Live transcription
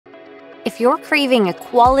If you're craving a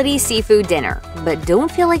quality seafood dinner but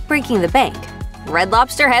don't feel like breaking the bank, Red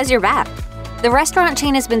Lobster has your back. The restaurant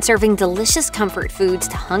chain has been serving delicious comfort foods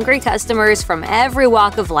to hungry customers from every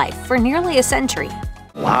walk of life for nearly a century.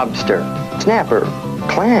 Lobster, snapper,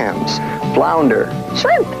 clams, flounder,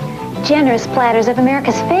 shrimp, generous platters of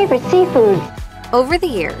America's favorite seafood. Over the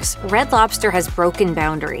years, Red Lobster has broken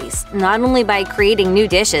boundaries, not only by creating new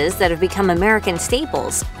dishes that have become American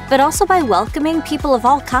staples, but also by welcoming people of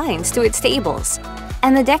all kinds to its tables.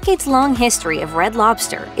 And the decades-long history of Red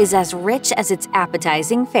Lobster is as rich as its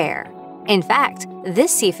appetizing fare. In fact,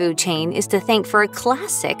 this seafood chain is to thank for a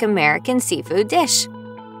classic American seafood dish.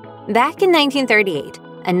 Back in 1938,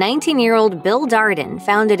 a 19-year-old Bill Darden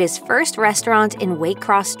founded his first restaurant in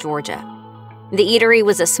Waycross, Georgia. The eatery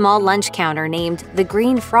was a small lunch counter named the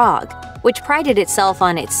Green Frog, which prided itself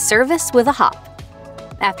on its service with a hop.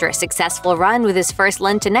 After a successful run with his first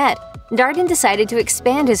luncheonette, Darden decided to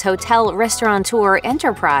expand his hotel-restaurateur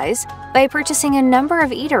enterprise by purchasing a number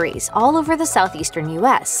of eateries all over the southeastern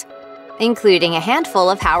U.S., including a handful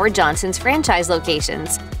of Howard Johnson's franchise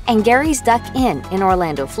locations and Gary's Duck Inn in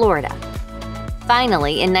Orlando, Florida.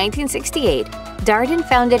 Finally, in 1968, Darden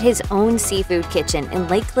founded his own seafood kitchen in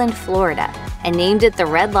Lakeland, Florida, and named it the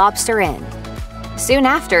Red Lobster Inn. Soon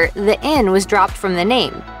after, the inn was dropped from the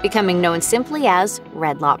name, becoming known simply as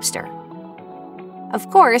Red Lobster. Of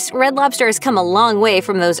course, Red Lobster has come a long way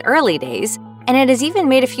from those early days, and it has even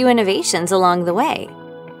made a few innovations along the way.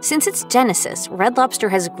 Since its genesis, Red Lobster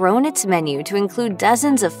has grown its menu to include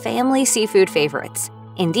dozens of family seafood favorites.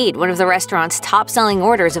 Indeed, one of the restaurant's top-selling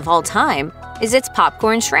orders of all time is its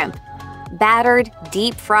popcorn shrimp. Battered,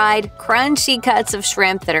 deep-fried, crunchy cuts of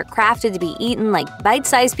shrimp that are crafted to be eaten like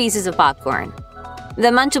bite-sized pieces of popcorn. The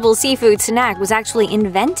munchable seafood snack was actually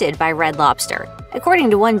invented by Red Lobster, according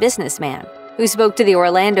to one businessman, who spoke to the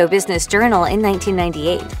Orlando Business Journal in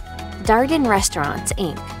 1998. Darden Restaurants,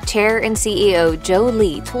 Inc. Chair and CEO Joe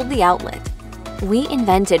Lee told the outlet, "We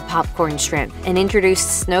invented popcorn shrimp and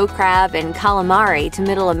introduced snow crab and calamari to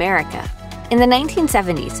Middle America. In the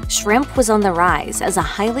 1970s, shrimp was on the rise as a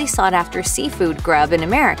highly sought-after seafood grub in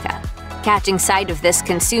America. Catching sight of this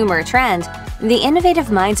consumer trend, the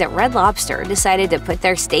innovative minds at Red Lobster decided to put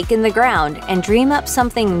their stake in the ground and dream up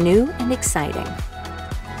something new and exciting."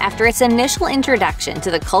 After its initial introduction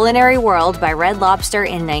to the culinary world by Red Lobster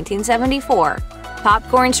in 1974,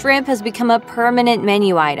 popcorn shrimp has become a permanent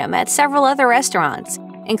menu item at several other restaurants,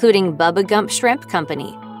 including Bubba Gump Shrimp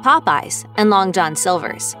Company, Popeyes, and Long John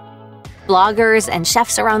Silver's. Bloggers and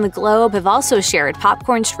chefs around the globe have also shared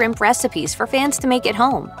popcorn shrimp recipes for fans to make at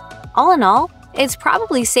home. All in all, it's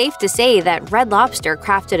probably safe to say that Red Lobster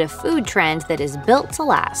crafted a food trend that is built to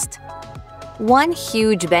last. One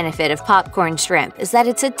huge benefit of popcorn shrimp is that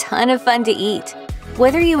it's a ton of fun to eat.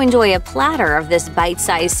 Whether you enjoy a platter of this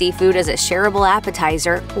bite-sized seafood as a shareable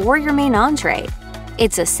appetizer or your main entree,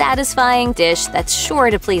 it's a satisfying dish that's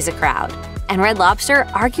sure to please a crowd. And Red Lobster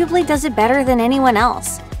arguably does it better than anyone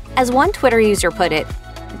else. As one Twitter user put it,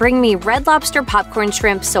 "Bring me Red Lobster popcorn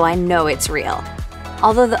shrimp so I know it's real."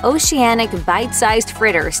 Although the oceanic, bite-sized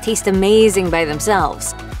fritters taste amazing by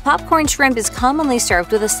themselves, popcorn shrimp is commonly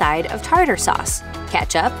served with a side of tartar sauce,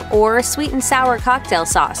 ketchup, or sweet and sour cocktail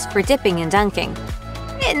sauce for dipping and dunking.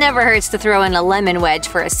 It never hurts to throw in a lemon wedge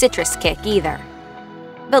for a citrus kick either.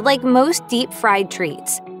 But like most deep-fried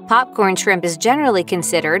treats, popcorn shrimp is generally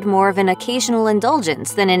considered more of an occasional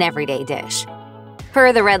indulgence than an everyday dish.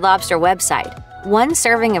 Per the Red Lobster website, one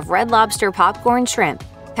serving of Red Lobster popcorn shrimp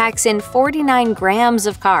packs in 49 grams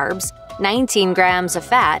of carbs, 19 grams of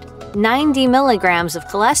fat, 90 milligrams of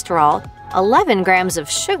cholesterol, 11 grams of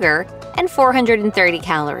sugar, and 430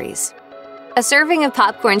 calories. A serving of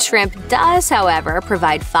popcorn shrimp does, however,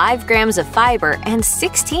 provide 5 grams of fiber and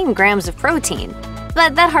 16 grams of protein,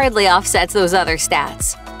 but that hardly offsets those other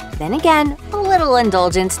stats. Then again, a little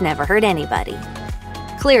indulgence never hurt anybody.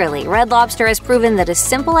 Clearly, Red Lobster has proven that a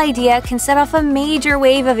simple idea can set off a major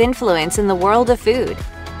wave of influence in the world of food.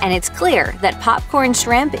 And it's clear that popcorn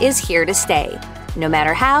shrimp is here to stay, no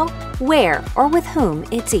matter how, where, or with whom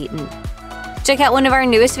it's eaten. Check out one of our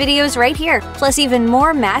newest videos right here, plus even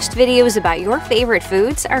more mashed videos about your favorite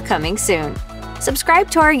foods are coming soon.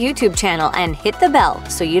 Subscribe to our YouTube channel and hit the bell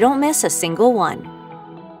so you don't miss a single one.